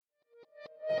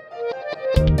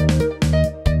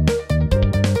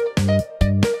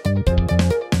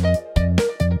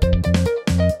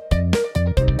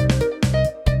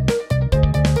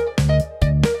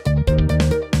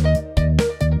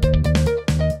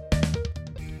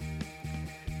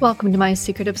Welcome to My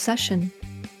Secret Obsession.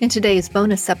 In today's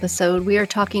bonus episode, we are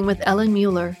talking with Ellen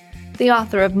Mueller, the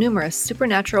author of numerous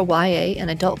supernatural YA and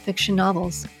adult fiction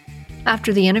novels.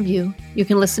 After the interview, you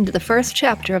can listen to the first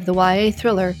chapter of the YA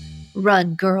thriller,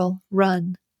 Run Girl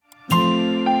Run.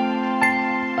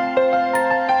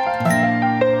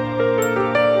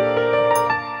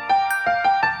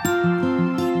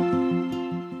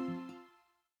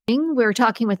 We're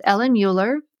talking with Ellen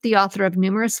Mueller, the author of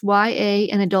numerous YA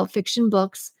and adult fiction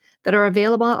books that are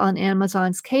available on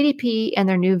Amazon's KDP and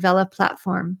their new Vella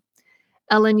platform.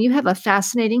 Ellen, you have a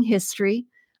fascinating history.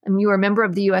 You were a member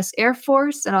of the U.S. Air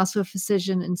Force and also a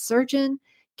physician and surgeon.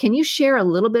 Can you share a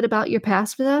little bit about your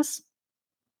past with us?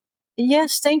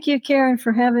 Yes, thank you, Karen,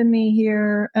 for having me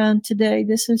here today.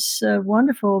 This is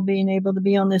wonderful being able to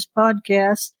be on this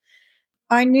podcast.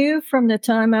 I knew from the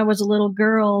time I was a little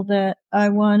girl that I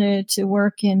wanted to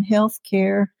work in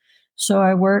healthcare, so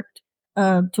I worked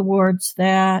towards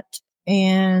that.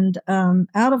 And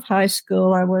out of high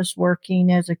school, I was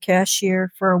working as a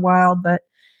cashier for a while, but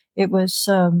it was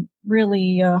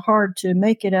really hard to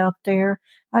make it out there.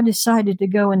 I decided to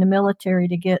go in the military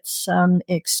to get some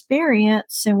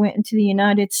experience and went into the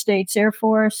United States Air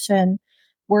Force and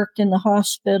worked in the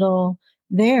hospital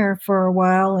there for a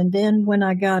while. And then when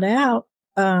I got out,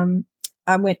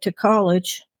 I went to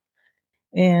college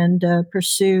and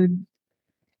pursued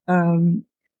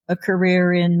a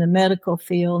career in the medical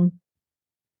field.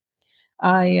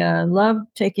 I loved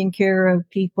taking care of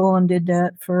people and did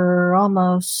that for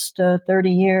almost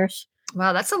 30 years.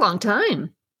 Wow, that's a long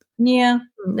time. Yeah,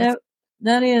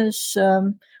 that is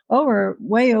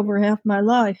way over half my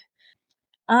life.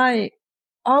 I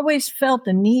always felt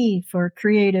the need for a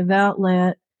creative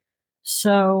outlet.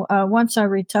 So once I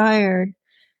retired,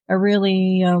 I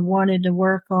really wanted to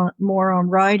work more on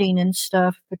writing and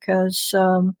stuff because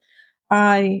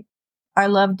I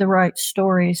loved to write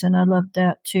stories, and I loved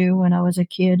that too when I was a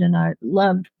kid, and I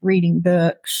loved reading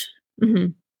books.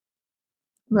 Mm-hmm.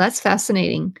 Well, that's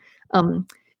fascinating.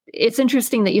 It's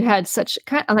interesting that you had such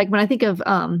kind of, like, when I think of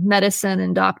medicine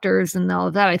and doctors and all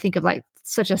of that, I think of like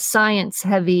such a science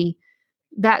heavy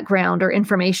background or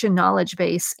information knowledge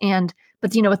base.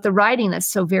 But with the writing, that's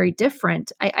so very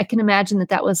different. I can imagine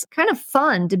that was kind of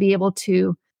fun to be able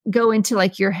to go into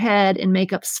like your head and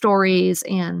make up stories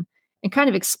and kind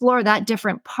of explore that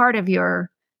different part of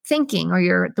your thinking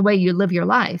or the way you live your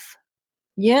life.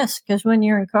 Yes, because when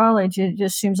you're in college, it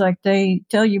just seems like they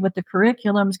tell you what the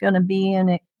curriculum's going to be, and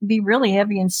it be really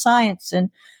heavy in science.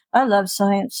 And I love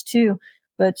science too,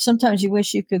 but sometimes you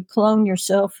wish you could clone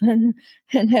yourself and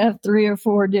have 3 or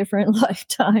 4 different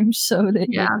lifetimes so that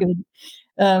you could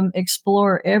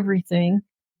explore everything.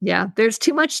 Yeah, there's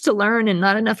too much to learn and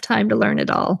not enough time to learn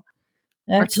it all.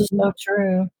 That's so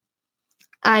true.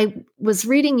 I was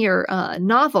reading your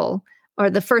novel, or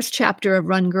the first chapter of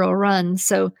Run Girl Run.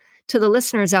 So to the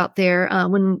listeners out there,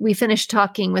 when we finish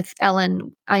talking with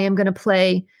Ellen, I am going to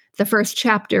play the first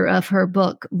chapter of her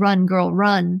book, Run Girl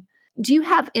Run. Do you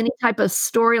have any type of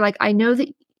story? Like, I know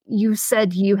that you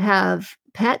said you have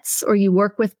pets or you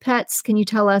work with pets. Can you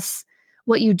tell us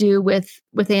what you do with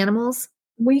animals?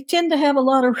 We tend to have a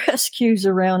lot of rescues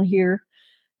around here.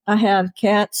 I have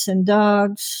cats and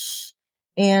dogs,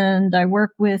 and I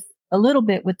work a little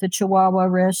bit with the Chihuahua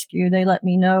rescue. They let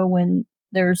me know when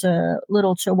there's a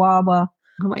little Chihuahua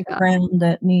around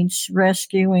that needs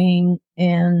rescuing,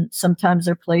 and sometimes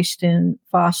they're placed in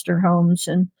foster homes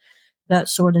and that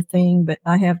sort of thing. But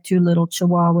I have 2 little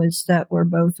Chihuahuas that were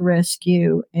both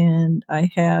rescue, and I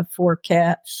have 4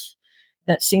 cats.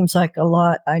 That seems like a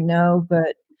lot, I know,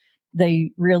 but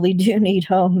they really do need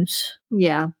homes.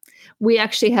 Yeah. We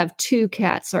actually have 2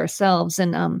 cats ourselves.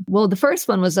 And the first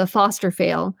one was a foster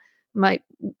fail.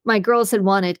 My girls had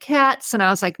wanted cats, and I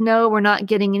was like, no, we're not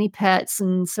getting any pets.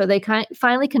 And so they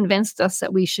finally convinced us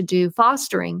that we should do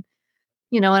fostering,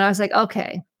 and I was like,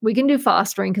 okay, we can do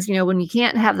fostering because, when you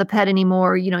can't have the pet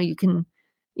anymore, you can,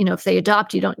 if they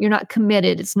adopt you, you're not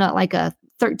committed. It's not like a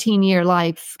 13-year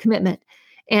life commitment.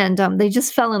 And they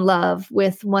just fell in love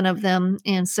with one of them.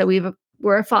 And so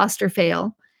we're a foster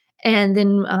fail. And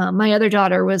then my other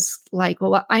daughter was like,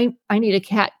 well, I need a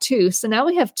cat too. So now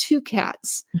we have 2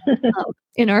 cats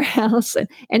in our house.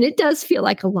 And it does feel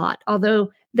like a lot, although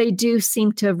they do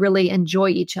seem to really enjoy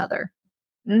each other.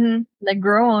 Mm-hmm. They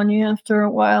grow on you after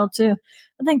a while too.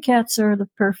 I think cats are the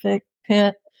perfect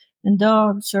pet, and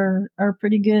dogs are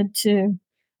pretty good too.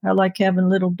 I like having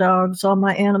little dogs. All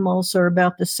my animals are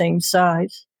about the same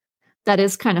size. That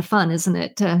is kind of fun, isn't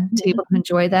it? To be able to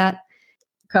enjoy that.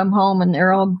 Come home and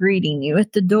they're all greeting you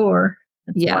at the door.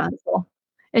 It's wonderful.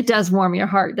 It does warm your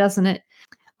heart, doesn't it?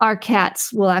 Our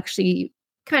cats will actually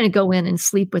kind of go in and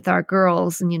sleep with our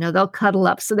girls and, they'll cuddle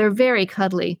up. So they're very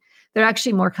cuddly. They're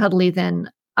actually more cuddly than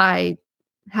I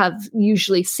have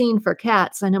usually seen for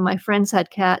cats. I know my friends had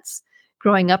cats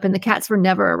growing up and the cats were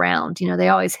never around. They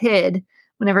always hid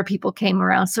whenever people came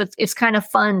around. So it's kind of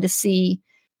fun to see,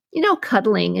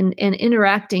 cuddling and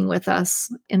interacting with us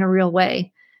in a real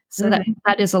way. So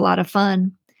that is a lot of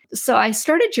fun. So I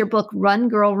started your book, Run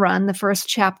Girl Run, the first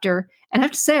chapter, and I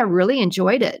have to say I really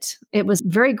enjoyed it. It was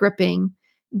very gripping.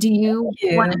 Do you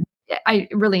want to, I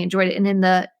really enjoyed it.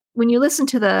 And when you listen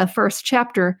to the first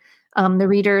chapter, the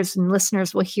readers and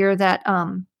listeners will hear that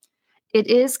it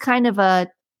is kind of a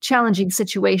challenging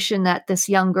situation that this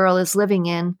young girl is living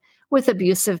in with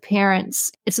abusive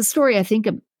parents. It's a story, I think,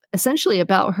 essentially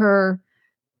about her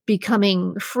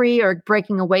becoming free or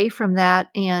breaking away from that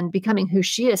and becoming who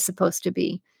she is supposed to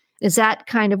be. Is that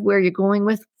kind of where you're going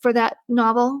with for that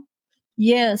novel?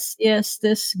 Yes,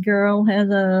 this girl has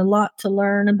a lot to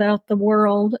learn about the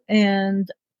world, and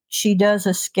she does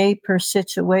escape her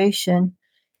situation.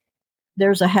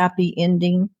 There's a happy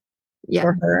ending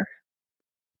for her.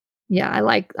 Yeah, I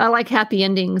like happy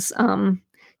endings.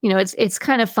 It's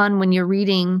kind of fun when you're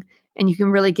reading and you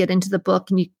can really get into the book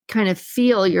and you kind of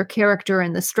feel your character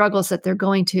and the struggles that they're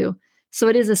going to. So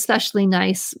it is especially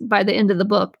nice by the end of the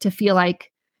book to feel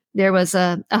like there was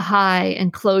a high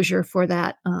and closure for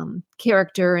that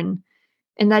character, and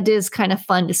that is kind of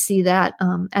fun to see that.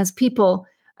 As people,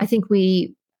 I think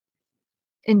we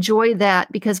enjoy that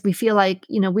because we feel like,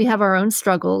 we have our own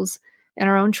struggles and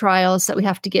our own trials that we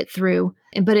have to get through.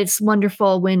 But it's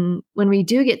wonderful when we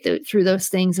do get through those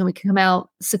things and we come out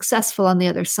successful on the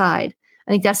other side.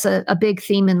 I think that's a big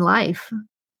theme in life.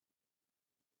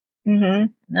 I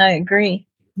agree.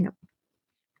 Yep.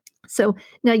 So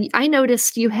now I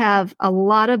noticed you have a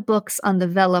lot of books on the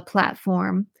Vella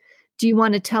platform. Do you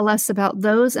want to tell us about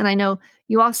those? And I know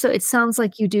you also, it sounds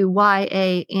like you do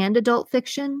YA and adult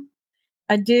fiction.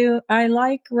 I do. I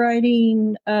like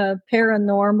writing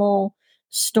paranormal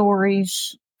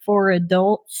stories for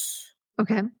adults.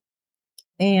 Okay.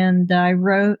 And I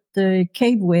wrote The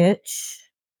Cave Witch,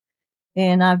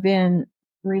 and I've been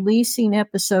releasing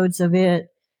episodes of it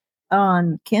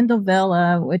on Kindle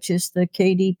Vella, which is the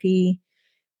KDP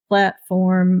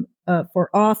platform for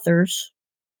authors.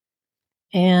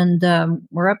 And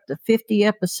we're up to 50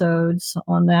 episodes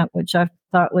on that, which I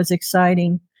thought was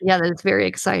exciting. Yeah, that's very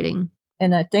exciting.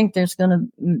 And I think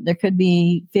there could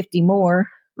be 50 more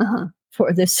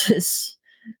for this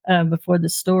before the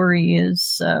story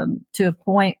is to a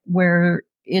point where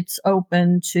it's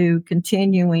open to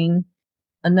continuing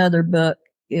another book.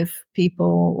 If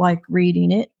people like reading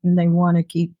it and they want to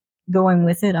keep going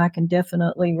with it, I can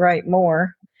definitely write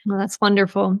more. Well, that's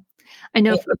wonderful. I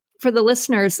know for the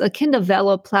listeners, a Kindle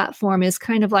Vella platform is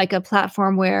kind of like a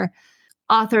platform where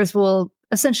authors will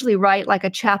essentially write like a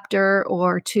chapter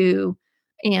or two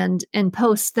and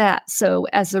post that. So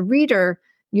as a reader,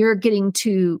 you're getting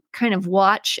to kind of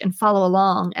watch and follow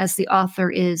along as the author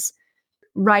is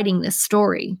writing this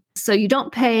story. So you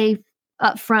don't pay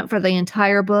up front for the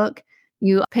entire book.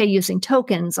 You pay using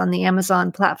tokens on the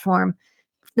Amazon platform.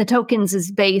 The tokens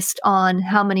is based on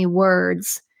how many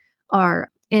words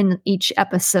are in each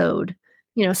episode.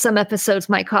 Some episodes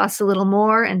might cost a little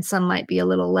more and some might be a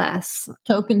little less.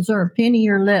 Tokens are a penny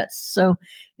or less. So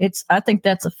I think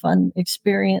that's a fun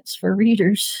experience for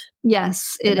readers.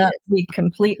 Yes, it not is. Be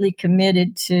completely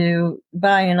committed to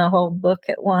buying a whole book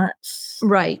at once.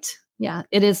 Right. Yeah,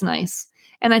 it is nice.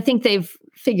 And I think they've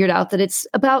figured out that it's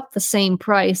about the same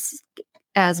price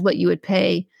as what you would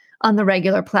pay on the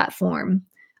regular platform,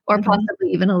 or possibly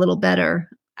even a little better.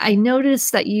 I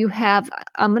noticed that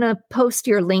I'm going to post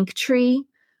your link tree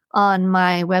on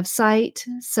my website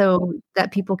so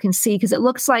that people can see, because it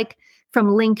looks like from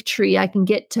Linktree, I can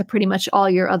get to pretty much all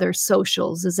your other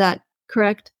socials. Is that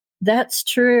correct? That's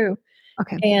true.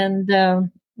 Okay. And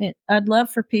I'd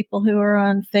love for people who are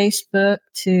on Facebook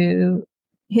to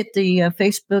hit the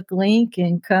Facebook link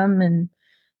and come and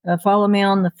follow me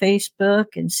on the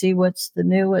Facebook and see what's the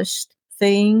newest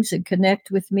things and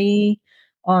connect with me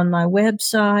on my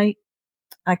website.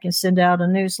 I can send out a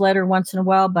newsletter once in a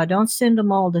while, but I don't send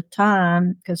them all the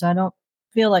time because I don't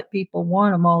feel like people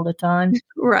want them all the time.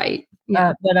 Right.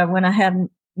 Yeah. But when I have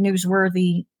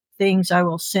newsworthy things, I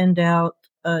will send out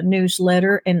a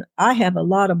newsletter. And I have a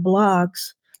lot of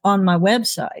blogs on my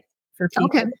website for people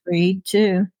to read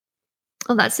too.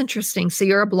 Oh, that's interesting. So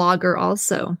you're a blogger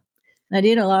also. I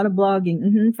did a lot of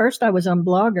blogging. First, I was on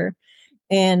Blogger,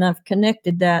 and I've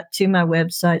connected that to my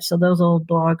website, so those old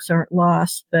blogs aren't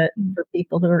lost. But for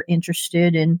people who are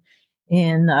interested in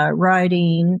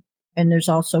writing, and there's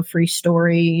also free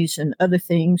stories and other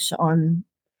things on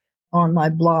on my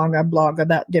blog. I blog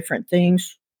about different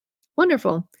things.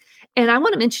 Wonderful. And I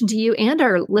want to mention to you and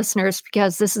our listeners,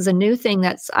 because this is a new thing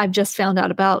I've just found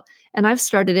out about, and I've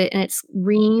started it, and it's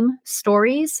Ream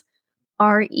Stories,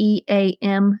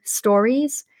 REAM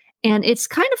Stories. And it's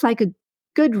kind of like a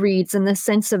Goodreads in the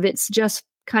sense of it's just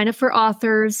kind of for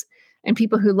authors and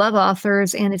people who love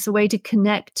authors. And it's a way to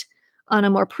connect on a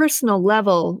more personal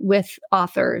level with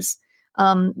authors.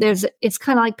 It's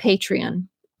kind of like Patreon.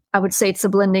 I would say it's a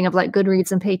blending of like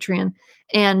Goodreads and Patreon.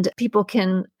 And people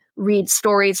can read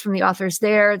stories from the authors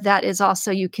there. That is also,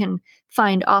 you can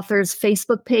find authors'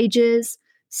 Facebook pages.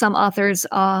 Some authors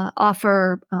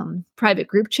offer private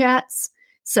group chats.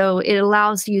 So it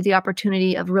allows you the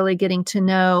opportunity of really getting to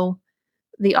know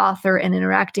the author and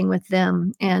interacting with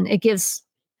them. And it gives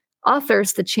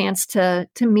authors the chance to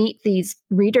meet these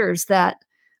readers that,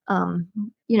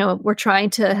 we're trying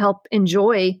to help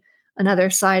enjoy another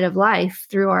side of life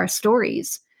through our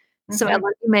stories. So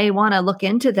Ellen, you may want to look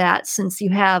into that since you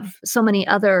have so many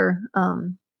other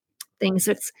things.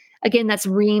 That's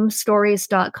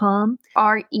reamstories.com,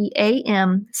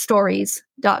 REAM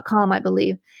stories.com, I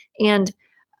believe. And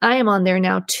I am on there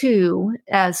now too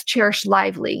as Cherish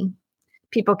Lively.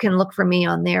 People can look for me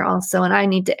on there also, and I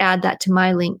need to add that to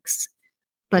my links.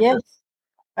 But yes,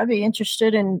 I'd be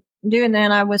interested in doing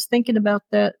that. I was thinking about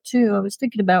that too. I was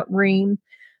thinking about Ream.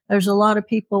 There's a lot of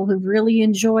people who really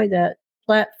enjoy that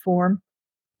platform.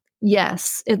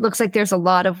 Yes, it looks like there's a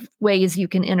lot of ways you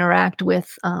can interact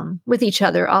with each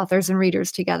other, authors and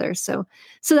readers together. So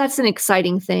that's an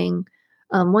exciting thing.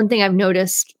 One thing I've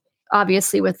noticed,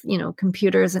 obviously, with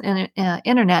computers and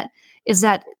internet, is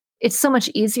that it's so much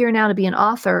easier now to be an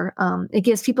author. It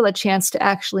gives people a chance to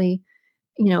actually,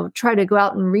 try to go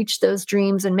out and reach those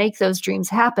dreams and make those dreams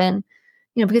happen.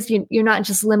 Because you're not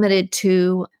just limited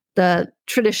to the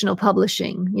traditional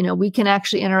publishing. We can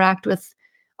actually interact with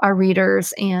our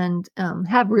readers and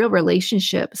have real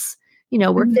relationships.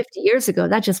 Where 50 years ago,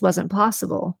 that just wasn't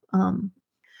possible.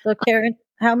 So, Karen,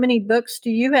 how many books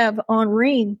do you have on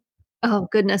Ream? Oh,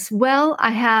 goodness. Well, I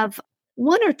have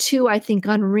one or two, I think,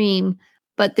 on Ream,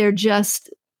 but they're just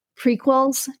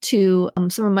prequels to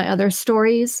some of my other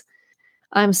stories.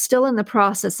 I'm still in the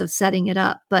process of setting it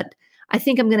up, but I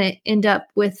think I'm going to end up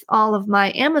with all of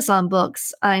my Amazon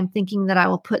books. I'm thinking that I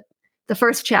will put the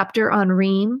first chapter on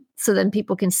Ream so then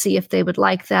people can see if they would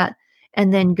like that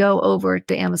and then go over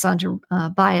to Amazon to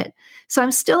buy it. So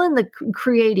I'm still in the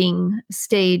creating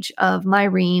stage of my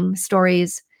Ream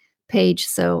stories page.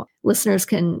 So listeners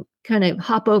can kind of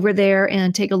hop over there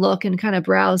and take a look and kind of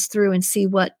browse through and see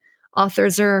what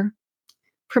authors are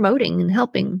promoting and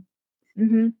helping.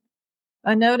 Mm-hmm.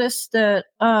 I noticed that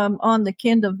on the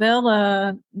Kindle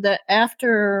Vella that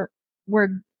after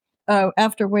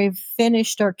we've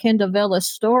finished our Kindle Vella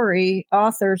story,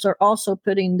 authors are also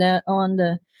putting that on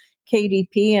the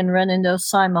KDP and running those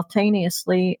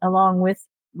simultaneously along with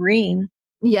Ream.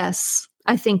 Yes,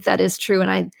 I think that is true.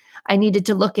 And I needed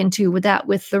to look into with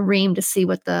the Ream to see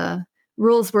what the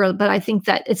rules were. But I think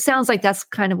that it sounds like that's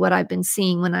kind of what I've been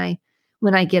seeing when I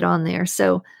get on there.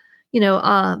 So,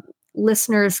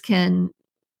 listeners can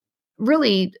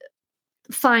really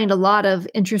find a lot of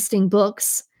interesting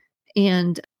books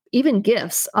and even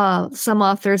gifts. Some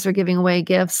authors are giving away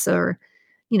gifts or,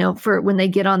 for when they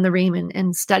get on the Ream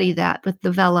and study that with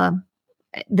the Vella.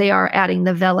 They are adding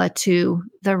the Vella to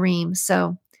the Ream.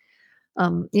 So,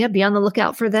 be on the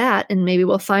lookout for that. And maybe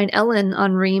we'll find Ellen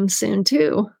on Ream soon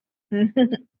too.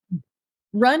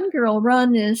 Run Girl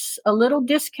Run is a little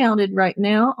discounted right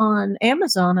now on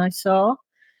Amazon, I saw.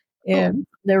 And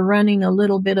they're running a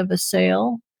little bit of a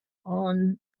sale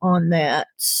on that.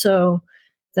 So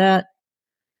that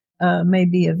may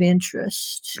be of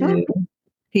interest to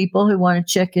people who want to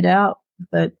check it out.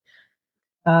 But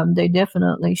they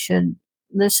definitely should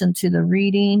listen to the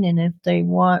reading. And if they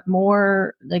want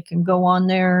more, they can go on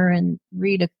there and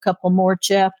read a couple more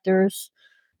chapters.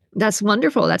 That's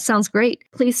wonderful. That sounds great.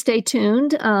 Please stay tuned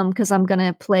because I'm going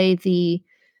to play the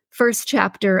first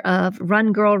chapter of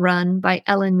Run Girl Run by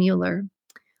Ellen Mueller.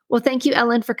 Well, thank you,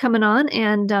 Ellen, for coming on,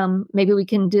 and maybe we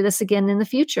can do this again in the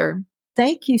future.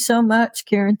 Thank you so much,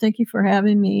 Karen. Thank you for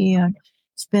having me.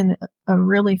 It's been a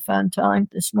really fun time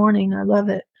this morning. I love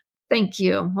it. Thank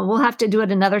you. Well, we'll have to do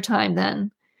it another time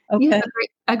then. Okay. You have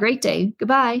a great day.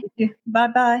 Goodbye.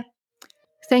 Bye-bye.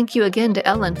 Thank you again to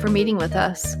Ellen for meeting with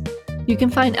us. You can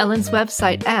find Ellen's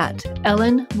website at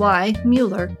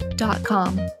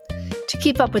ellenmueller.com. To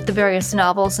keep up with the various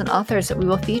novels and authors that we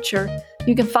will feature,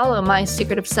 you can follow My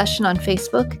Secret Obsession on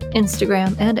Facebook,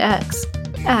 Instagram, and X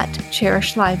at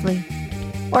Cherish Lively,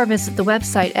 or visit the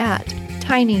website at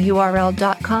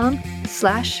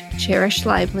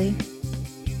tinyurl.com/cherishlively.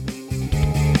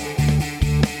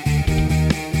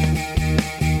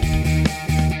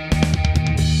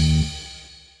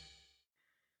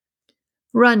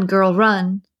 Run, Girl,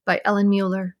 Run by Ellen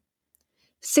Mueller.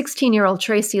 16-year-old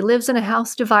Tracy lives in a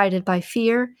house divided by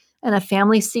fear and a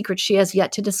family secret she has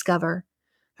yet to discover.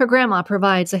 Her grandma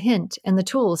provides a hint and the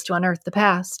tools to unearth the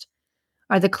past.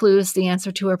 Are the clues the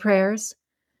answer to her prayers?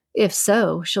 If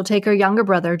so, she'll take her younger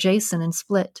brother, Jason, and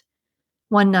split.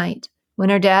 One night, when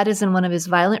her dad is in one of his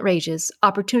violent rages,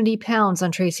 opportunity pounds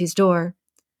on Tracy's door.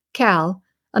 Cal,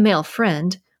 a male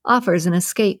friend, offers an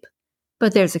escape.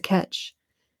 But there's a catch.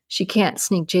 She can't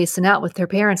sneak Jason out with her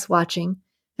parents watching,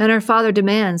 and her father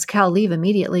demands Cal leave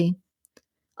immediately.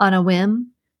 On a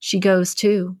whim, she goes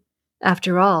too.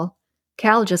 After all,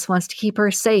 Cal just wants to keep her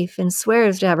safe and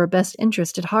swears to have her best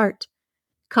interest at heart.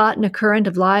 Caught in a current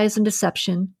of lies and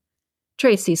deception,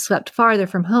 Tracy swept farther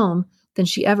from home than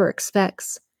she ever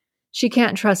expects. She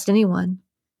can't trust anyone,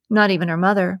 not even her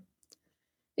mother.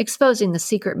 Exposing the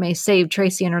secret may save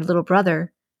Tracy and her little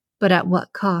brother, but at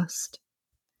what cost?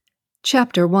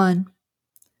 Chapter 1.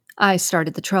 I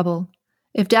started the trouble.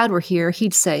 If Dad were here,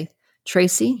 he'd say,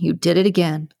 "Tracy, you did it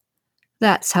again."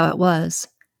 That's how it was.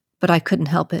 But I couldn't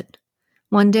help it.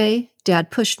 One day, Dad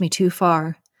pushed me too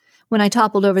far. When I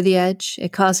toppled over the edge,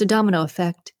 it caused a domino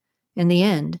effect. In the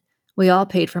end, we all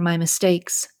paid for my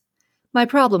mistakes. My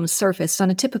problems surfaced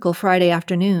on a typical Friday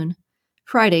afternoon.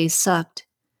 Fridays sucked.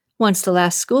 Once the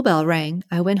last school bell rang,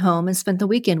 I went home and spent the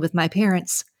weekend with my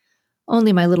parents.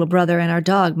 Only my little brother and our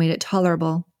dog made it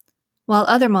tolerable. While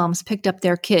other moms picked up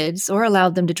their kids or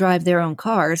allowed them to drive their own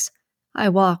cars, I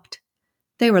walked.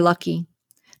 They were lucky.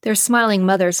 Their smiling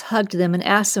mothers hugged them and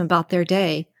asked them about their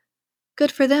day.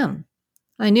 Good for them.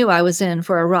 I knew I was in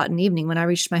for a rotten evening when I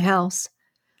reached my house.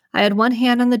 I had one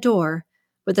hand on the door,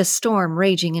 with a storm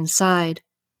raging inside.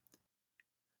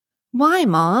 "Why,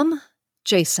 Mom?"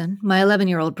 Jason, my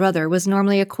 11-year-old brother, was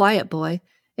normally a quiet boy,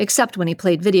 except when he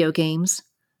played video games.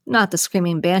 Not the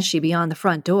screaming banshee beyond the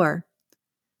front door.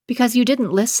 "Because you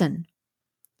didn't listen."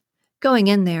 Going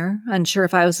in there, unsure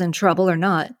if I was in trouble or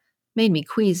not, made me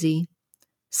queasy.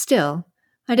 Still,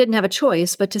 I didn't have a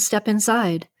choice but to step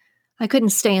inside. I couldn't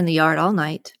stay in the yard all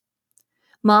night.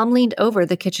 Mom leaned over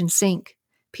the kitchen sink,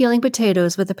 peeling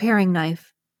potatoes with a paring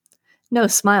knife. No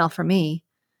smile for me.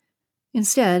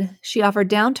 Instead, she offered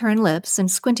downturned lips and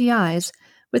squinty eyes,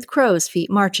 with crow's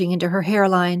feet marching into her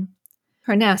hairline.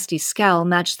 Her nasty scowl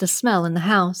matched the smell in the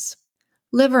house.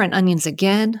 Liver and onions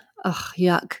again? Ugh,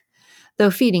 yuck. Though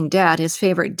feeding Dad his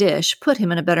favorite dish put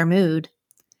him in a better mood.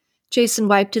 Jason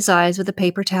wiped his eyes with a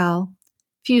paper towel.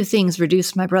 Few things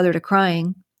reduced my brother to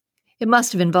crying. It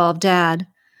must have involved Dad,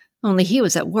 only he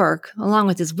was at work, along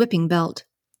with his whipping belt.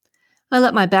 I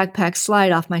let my backpack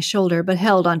slide off my shoulder, but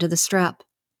held onto the strap.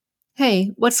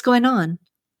 "Hey, what's going on?"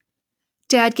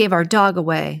 "Dad gave our dog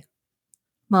away."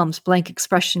 Mom's blank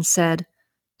expression said,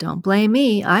 "Don't blame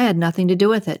me, I had nothing to do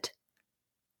with it."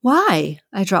 "Why?"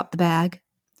 I dropped the bag.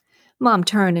 Mom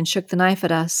turned and shook the knife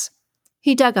at us.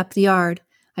 "He dug up the yard.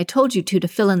 I told you to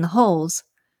fill in the holes."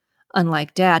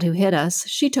 Unlike Dad, who hit us,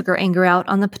 she took her anger out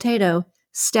on the potato,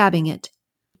 stabbing it.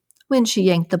 When she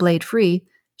yanked the blade free,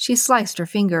 she sliced her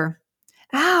finger.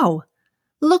 "Ow!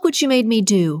 Look what you made me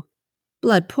do."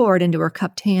 Blood poured into her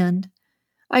cupped hand.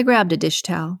 I grabbed a dish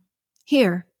towel.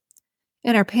 "Here."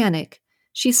 In her panic,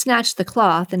 she snatched the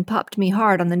cloth and popped me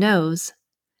hard on the nose.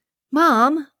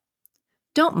 "Mom!"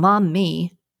 "Don't mom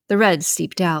me." The red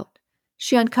seeped out.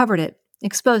 She uncovered it,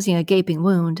 exposing a gaping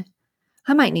wound.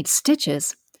 "I might need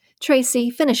stitches. Tracy,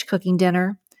 finish cooking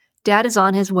dinner. Dad is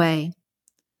on his way."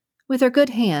 With her good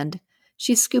hand,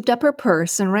 she scooped up her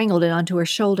purse and wrangled it onto her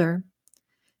shoulder.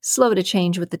 Slow to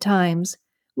change with the times,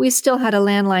 we still had a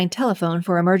landline telephone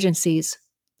for emergencies.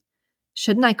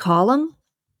 "Shouldn't I call him?"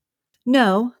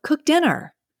 "No, cook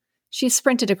dinner." She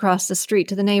sprinted across the street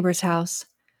to the neighbor's house.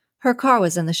 Her car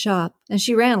was in the shop, and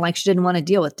she ran like she didn't want to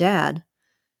deal with Dad.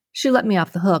 She let me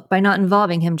off the hook by not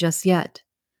involving him just yet.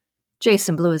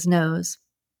 Jason blew his nose.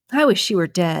 "I wish she were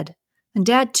dead. And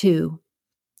Dad, too."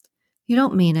 "You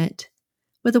don't mean it."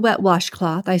 With a wet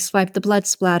washcloth, I swiped the blood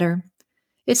splatter.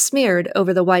 It smeared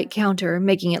over the white counter,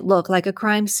 making it look like a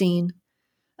crime scene.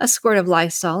 A squirt of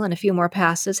Lysol and a few more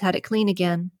passes had it clean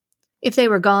again. If they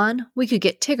were gone, we could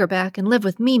get Tigger back and live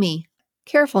with Mimi.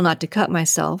 Careful not to cut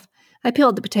myself, I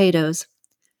peeled the potatoes.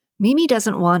 Mimi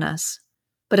doesn't want us.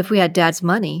 But if we had Dad's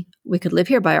money, we could live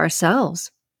here by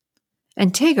ourselves.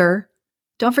 And Tigger,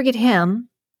 don't forget him.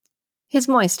 His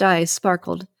moist eyes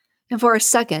sparkled, and for a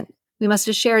second, we must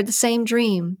have shared the same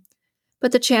dream.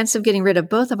 But the chance of getting rid of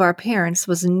both of our parents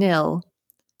was nil.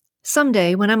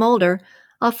 "Someday, when I'm older,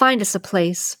 I'll find us a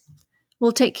place.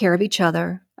 We'll take care of each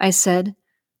other," I said,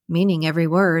 meaning every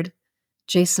word.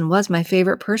 Jason was my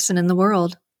favorite person in the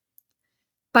world.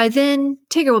 "By then,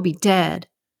 Tigger will be dead."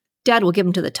 Dad will give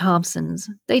them to the Thompsons.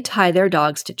 They tie their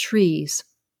dogs to trees.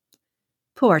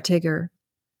 Poor Tigger.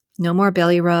 No more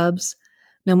belly rubs.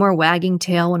 No more wagging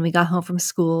tail when we got home from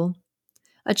school.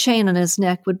 A chain on his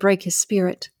neck would break his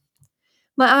spirit.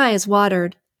 My eyes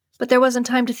watered, but there wasn't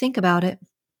time to think about it.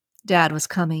 Dad was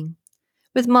coming.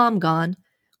 With Mom gone,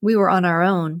 we were on our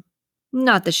own.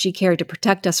 Not that she cared to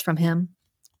protect us from him.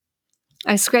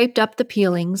 I scraped up the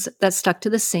peelings that stuck to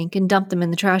the sink and dumped them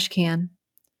in the trash can.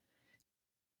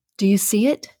 "Do you see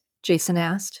it?" Jason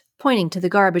asked, pointing to the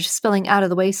garbage spilling out of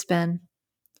the waste bin.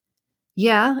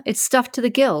 "Yeah, it's stuffed to the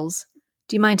gills.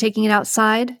 Do you mind taking it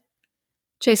outside?"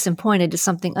 Jason pointed to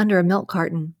something under a milk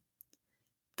carton.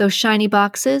 "Those shiny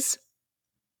boxes?"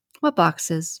 "What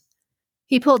boxes?"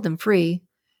 He pulled them free.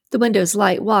 The window's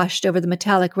light washed over the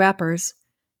metallic wrappers.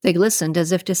 They glistened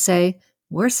as if to say,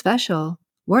 "We're special.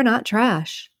 We're not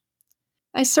trash."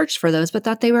 I searched for those but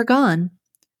thought they were gone.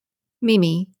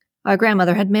 Mimi, our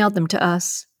grandmother, had mailed them to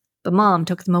us, but Mom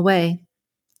took them away.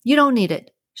 "You don't need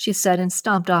it," she said and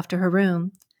stomped off to her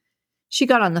room. She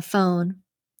got on the phone.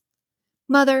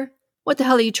 "Mother, what the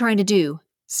hell are you trying to do?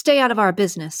 Stay out of our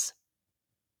business."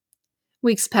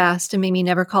 Weeks passed and Mimi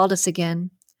never called us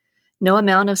again. No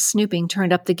amount of snooping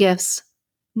turned up the gifts.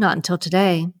 Not until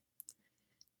today.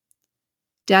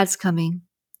 Dad's coming.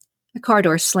 A car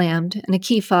door slammed and a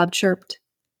key fob chirped.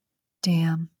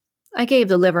 Damn. I gave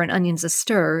the liver and onions a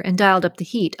stir and dialed up the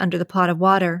heat under the pot of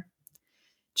water.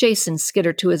 Jason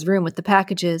skittered to his room with the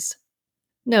packages.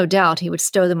 No doubt he would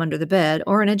stow them under the bed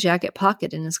or in a jacket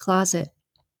pocket in his closet.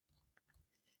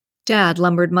 Dad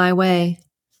lumbered my way.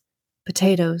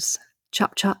 Potatoes.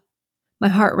 Chop, chop. My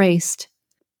heart raced.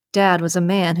 Dad was a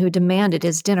man who demanded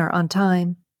his dinner on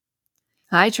time.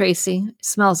 "Hi, Tracy. It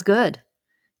smells good."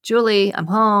 "Julie, I'm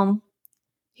home."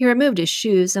 He removed his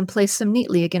shoes and placed them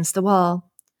neatly against the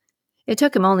wall. It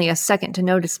took him only a second to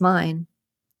notice mine.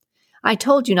 "I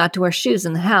told you not to wear shoes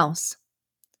in the house."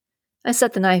 I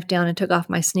set the knife down and took off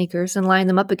my sneakers and lined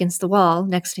them up against the wall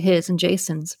next to his and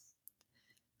Jason's.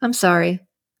 "I'm sorry.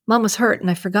 Mom was hurt and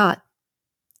I forgot."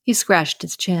 He scratched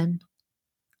his chin.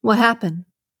 "What happened?"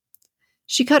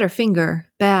 "She cut her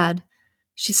finger. Bad.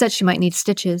 She said she might need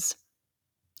stitches."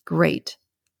 "Great.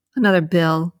 Another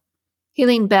bill." He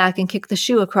leaned back and kicked the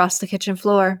shoe across the kitchen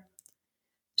floor.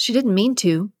 "She didn't mean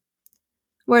to."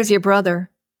 "Where's your brother?"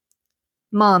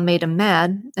 "Mom made him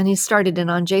mad, and he started in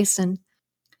on Jason.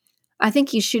 I think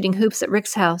he's shooting hoops at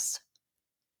Rick's house."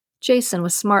 Jason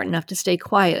was smart enough to stay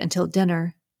quiet until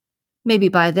dinner. Maybe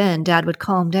by then Dad would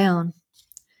calm down.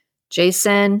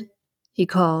 "Jason," he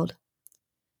called.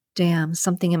 Damn,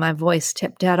 something in my voice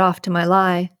tipped Dad off to my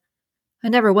lie. I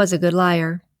never was a good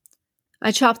liar.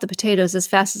 I chopped the potatoes as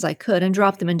fast as I could and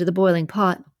dropped them into the boiling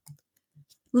pot.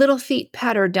 Little feet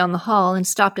pattered down the hall and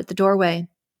stopped at the doorway.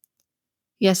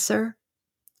 "Yes, sir?"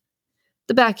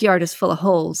 "The backyard is full of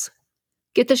holes.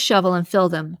 Get the shovel and fill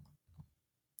them."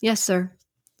 "Yes, sir."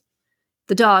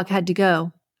 The dog had to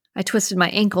go. I twisted my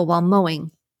ankle while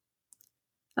mowing.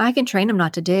 "I can train him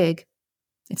not to dig."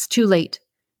 "It's too late.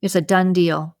 It's a done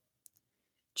deal."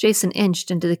 Jason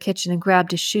inched into the kitchen and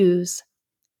grabbed his shoes.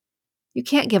 "You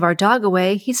can't give our dog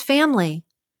away. He's family."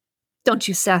 "Don't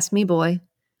you sass me, boy.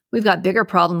 We've got bigger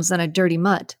problems than a dirty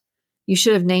mutt. You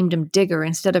should have named him Digger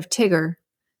instead of Tigger.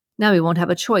 Now we won't have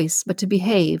a choice but to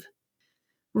behave.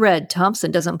 Red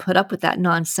Thompson doesn't put up with that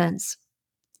nonsense."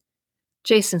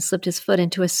 Jason slipped his foot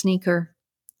into a sneaker.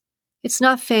 "It's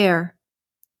not fair."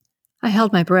 I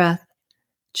held my breath.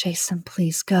 "Jason,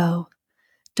 please go.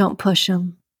 Don't push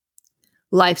him."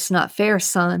 "Life's not fair,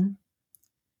 son."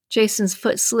 Jason's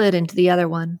foot slid into the other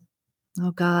one.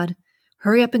 Oh, God.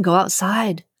 Hurry up and go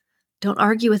outside. Don't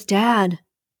argue with Dad.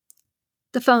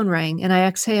 The phone rang, and I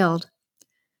exhaled.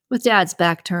 With Dad's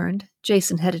back turned,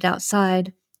 Jason headed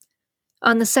outside.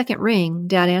 On the second ring,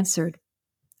 Dad answered.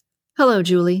 "Hello,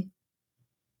 Julie."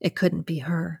 It couldn't be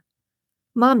her.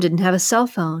 Mom didn't have a cell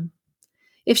phone.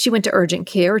 If she went to urgent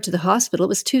care or to the hospital, it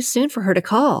was too soon for her to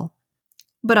call.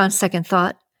 But on second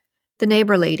thought, the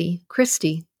neighbor lady,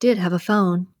 Christy, did have a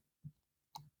phone.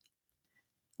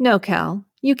 "No, Cal,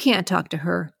 you can't talk to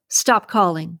her. Stop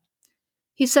calling."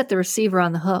 He set the receiver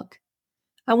on the hook.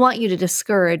 "I want you to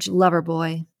discourage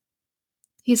Loverboy."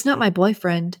 "He's not my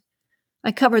boyfriend.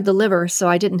 I covered the liver so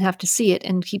I didn't have to see it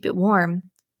and keep it warm.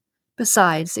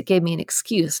 Besides, it gave me an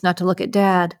excuse not to look at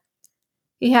Dad.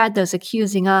 He had those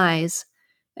accusing eyes,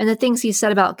 and the things he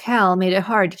said about Cal made it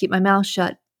hard to keep my mouth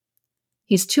shut.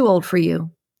 He's too old for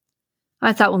you.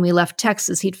 I thought when we left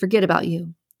Texas he'd forget about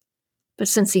you. But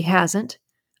since he hasn't,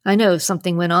 I know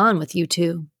something went on with you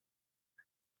two.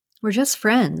 We're just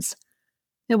friends.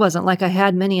 It wasn't like I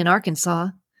had many in Arkansas.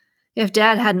 If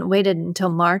Dad hadn't waited until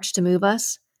March to move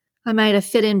us, I might have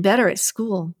fit in better at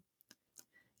school.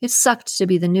 It sucked to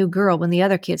be the new girl when the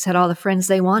other kids had all the friends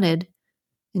they wanted.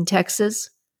 In Texas,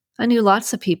 I knew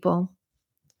lots of people.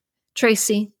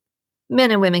 Tracy,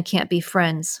 men and women can't be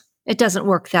friends. It doesn't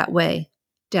work that way,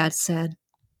 Dad said.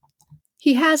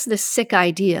 He has this sick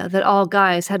idea that all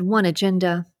guys had one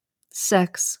agenda: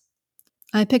 sex.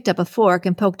 I picked up a fork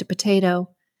and poked a potato.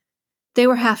 They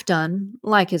were half done,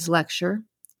 like his lecture.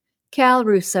 Cal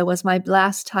Russo was my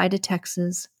last tie to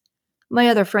Texas. My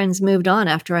other friends moved on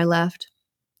after I left.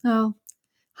 Oh,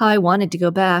 how I wanted to go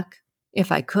back.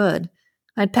 If I could,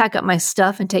 I'd pack up my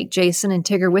stuff and take Jason and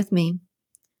Tigger with me.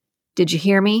 Did you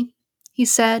hear me? He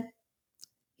said.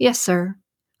 Yes, sir.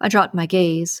 I dropped my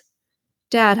gaze.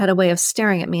 Dad had a way of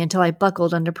staring at me until I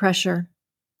buckled under pressure.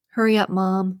 Hurry up,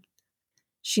 Mom.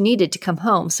 She needed to come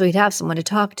home so he'd have someone to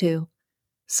talk to.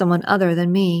 Someone other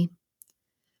than me.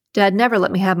 Dad never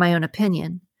let me have my own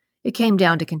opinion. It came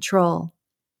down to control.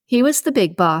 He was the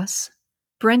big boss,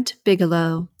 Brent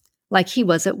Bigelow, like he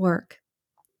was at work.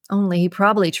 Only he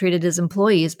probably treated his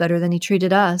employees better than he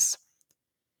treated us.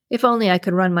 If only I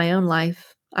could run my own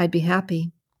life, I'd be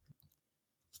happy.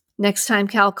 Next time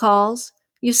Cal calls,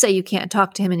 you say you can't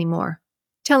talk to him anymore.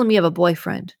 Tell him you have a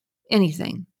boyfriend.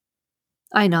 Anything.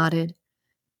 I nodded,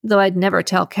 though I'd never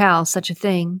tell Cal such a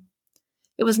thing.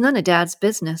 It was none of Dad's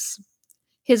business.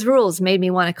 His rules made me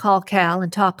want to call Cal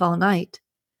and talk all night.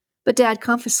 But Dad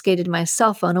confiscated my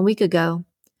cell phone a week ago.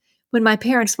 When my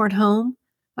parents weren't home,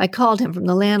 I called him from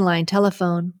the landline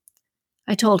telephone.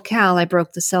 I told Cal I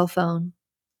broke the cell phone.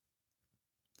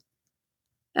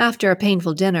 After a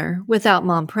painful dinner, without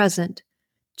Mom present,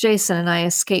 Jason and I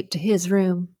escaped to his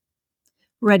room.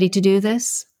 Ready to do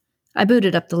this? I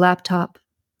booted up the laptop.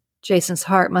 Jason's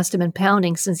heart must have been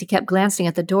pounding since he kept glancing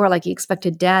at the door like he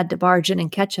expected Dad to barge in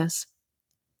and catch us.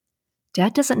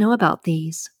 Dad doesn't know about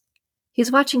these.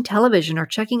 He's watching television or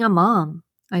checking on Mom,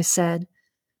 I said,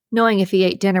 knowing if he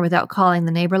ate dinner without calling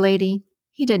the neighbor lady,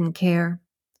 he didn't care.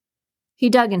 He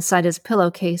dug inside his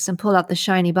pillowcase and pulled out the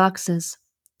shiny boxes.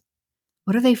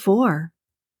 What are they for?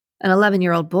 An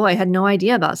 11-year-old boy had no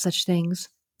idea about such things.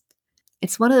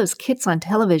 It's one of those kits on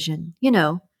television,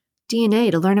 DNA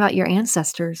to learn about your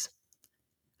ancestors.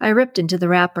 I ripped into the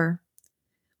wrapper.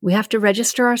 We have to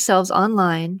register ourselves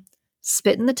online,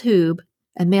 spit in the tube,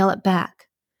 and mail it back.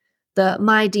 The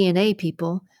My DNA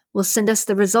people will send us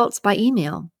the results by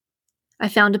email. I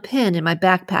found a pen in my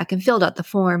backpack and filled out the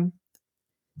form.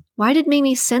 Why did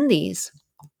Mimi send these?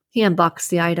 He unboxed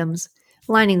the items,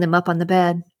 lining them up on the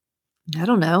bed. I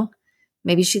don't know.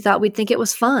 Maybe she thought we'd think it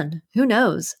was fun. Who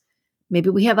knows? Maybe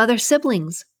we have other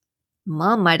siblings.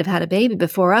 Mom might have had a baby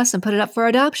before us and put it up for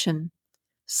adoption.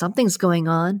 Something's going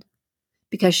on,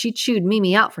 because she chewed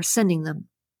Mimi out for sending them.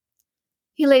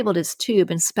 He labeled his tube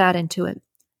and spat into it,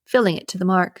 filling it to the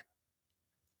mark.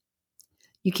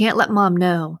 You can't let Mom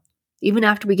know, even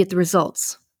after we get the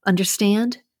results.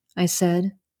 Understand? I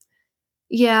said.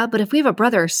 Yeah, but if we have a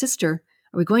brother or sister,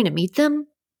 are we going to meet them?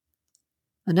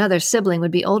 Another sibling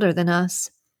would be older than us.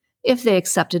 If they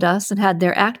accepted us and had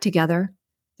their act together,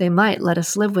 they might let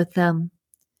us live with them.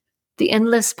 The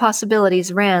endless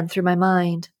possibilities ran through my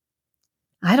mind.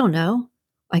 I don't know.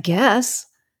 I guess.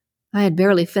 I had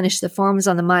barely finished the forms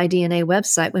on the MyDNA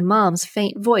website when Mom's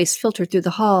faint voice filtered through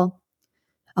the hall.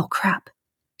 Oh, crap.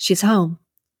 She's home.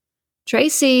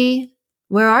 Tracy,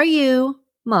 where are you?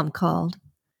 Mom called.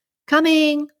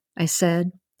 Coming, I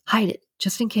said. Hide it,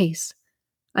 just in case.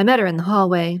 I met her in the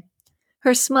hallway.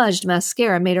 Her smudged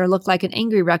mascara made her look like an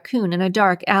angry raccoon in a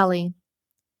dark alley.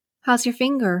 How's your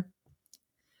finger?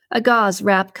 A gauze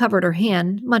wrap covered her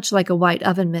hand, much like a white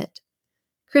oven mitt.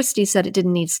 Christy said it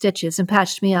didn't need stitches and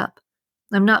patched me up.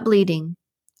 I'm not bleeding.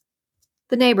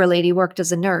 The neighbor lady worked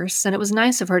as a nurse, and it was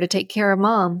nice of her to take care of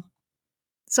Mom.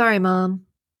 Sorry, Mom.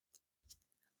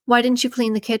 Why didn't you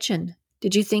clean the kitchen?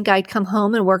 Did you think I'd come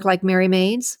home and work like merry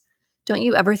maids? Don't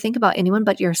you ever think about anyone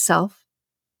but yourself?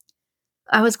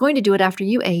 I was going to do it after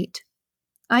you ate.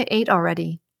 I ate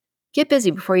already. Get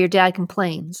busy before your dad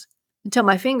complains. Until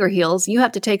my finger heals, you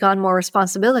have to take on more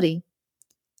responsibility.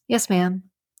 Yes, ma'am.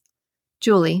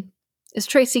 Julie, is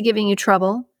Tracy giving you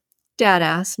trouble? Dad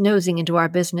asked, nosing into our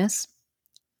business.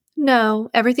 No,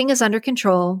 everything is under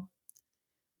control.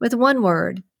 With one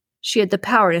word, she had the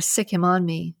power to sick him on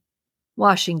me.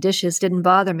 Washing dishes didn't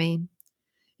bother me.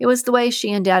 It was the way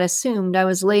she and Dad assumed I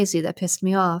was lazy that pissed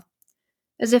me off.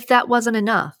 As if that wasn't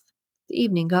enough, the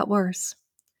evening got worse.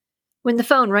 When the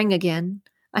phone rang again,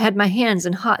 I had my hands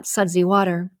in hot, sudsy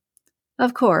water.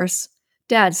 Of course,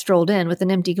 Dad strolled in with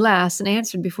an empty glass and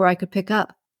answered before I could pick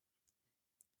up.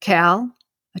 Cal,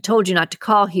 I told you not to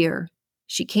call here.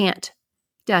 She can't.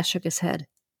 Dad shook his head.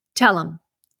 Tell him,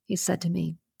 he said to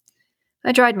me.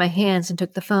 I dried my hands and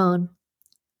took the phone.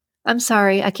 I'm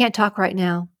sorry, I can't talk right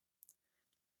now.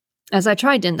 As I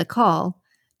tried to end the call,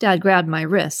 Dad grabbed my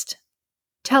wrist.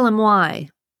 Tell him why.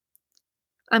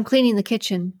 I'm cleaning the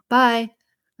kitchen. Bye.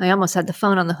 I almost had the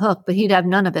phone on the hook, but he'd have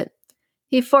none of it.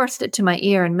 He forced it to my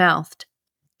ear and mouthed,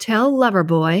 Tell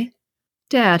Loverboy.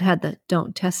 Dad had the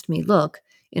don't test me look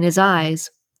in his eyes.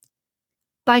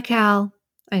 Bye, Cal,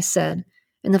 I said,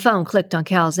 and the phone clicked on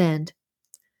Cal's end.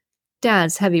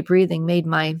 Dad's heavy breathing made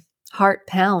my heart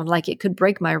pound like it could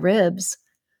break my ribs.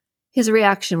 His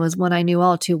reaction was one I knew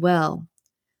all too well.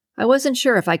 I wasn't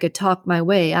sure if I could talk my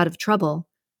way out of trouble,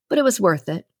 but it was worth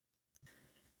it.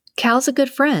 Cal's a good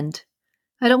friend.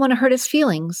 I don't want to hurt his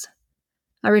feelings.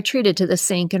 I retreated to the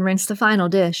sink and rinsed the final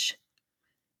dish.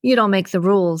 You don't make the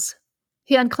rules.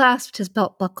 He unclasped his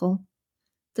belt buckle.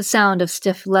 The sound of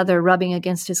stiff leather rubbing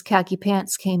against his khaki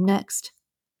pants came next.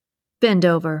 Bend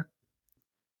over.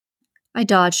 I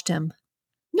dodged him.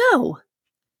 No!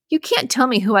 You can't tell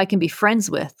me who I can be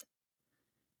friends with.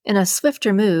 In a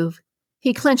swifter move,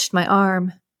 he clenched my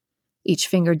arm. Each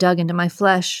finger dug into my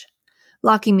flesh,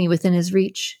 locking me within his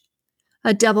reach.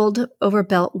 A doubled-over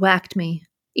belt whacked me,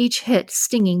 each hit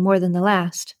stinging more than the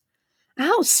last.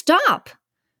 Ow, stop!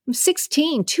 I'm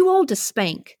 16, too old to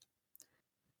spank.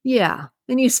 Yeah,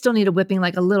 and you still need a whipping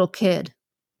like a little kid.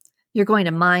 You're going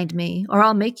to mind me, or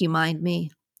I'll make you mind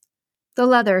me. The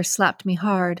leather slapped me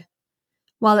hard.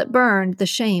 While it burned, the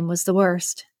shame was the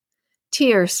worst.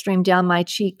 Tears streamed down my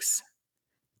cheeks.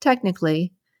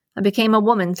 Technically, I became a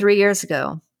woman 3 years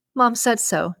ago. Mom said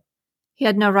so. He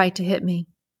had no right to hit me.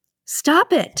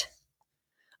 Stop it!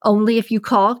 Only if you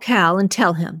call Cal and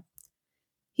tell him.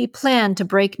 He planned to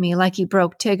break me like he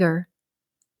broke Tigger.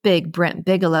 Big Brent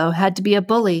Bigelow had to be a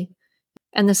bully,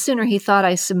 and the sooner he thought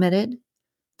I submitted,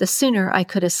 the sooner I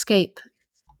could escape.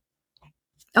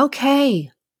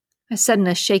 Okay, I said in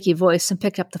a shaky voice and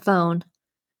picked up the phone.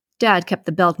 Dad kept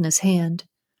the belt in his hand,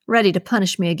 ready to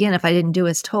punish me again if I didn't do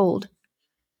as told.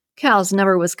 Cal's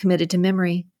number was committed to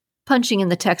memory, punching in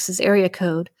the Texas area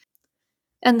code,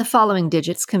 and the following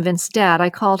digits convinced Dad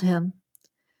I called him.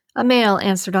 A male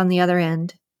answered on the other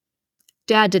end.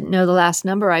 Dad didn't know the last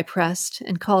number I pressed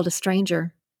and called a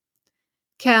stranger.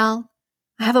 Cal,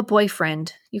 I have a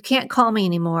boyfriend. You can't call me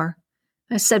anymore,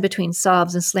 I said between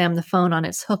sobs and slammed the phone on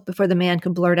its hook before the man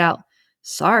could blurt out,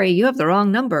 Sorry, you have the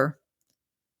wrong number.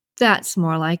 That's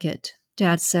more like it,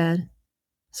 Dad said.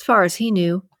 As far as he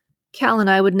knew, Cal and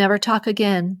I would never talk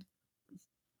again.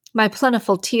 My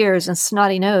plentiful tears and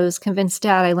snotty nose convinced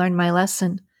Dad I learned my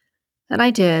lesson, and I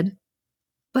did,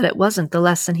 but it wasn't the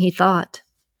lesson he thought.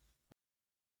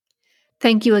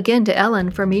 Thank you again to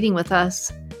Ellen for meeting with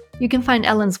us. You can find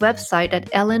Ellen's website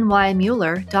at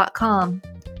ellenmueller.com.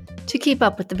 To keep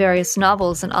up with the various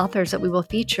novels and authors that we will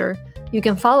feature, you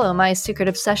can follow My Secret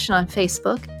Obsession on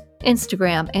Facebook,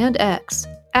 Instagram, and X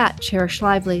at Cherish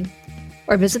Lively,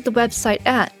 or visit the website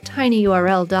at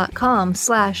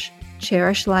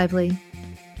tinyurl.com/cherishlively.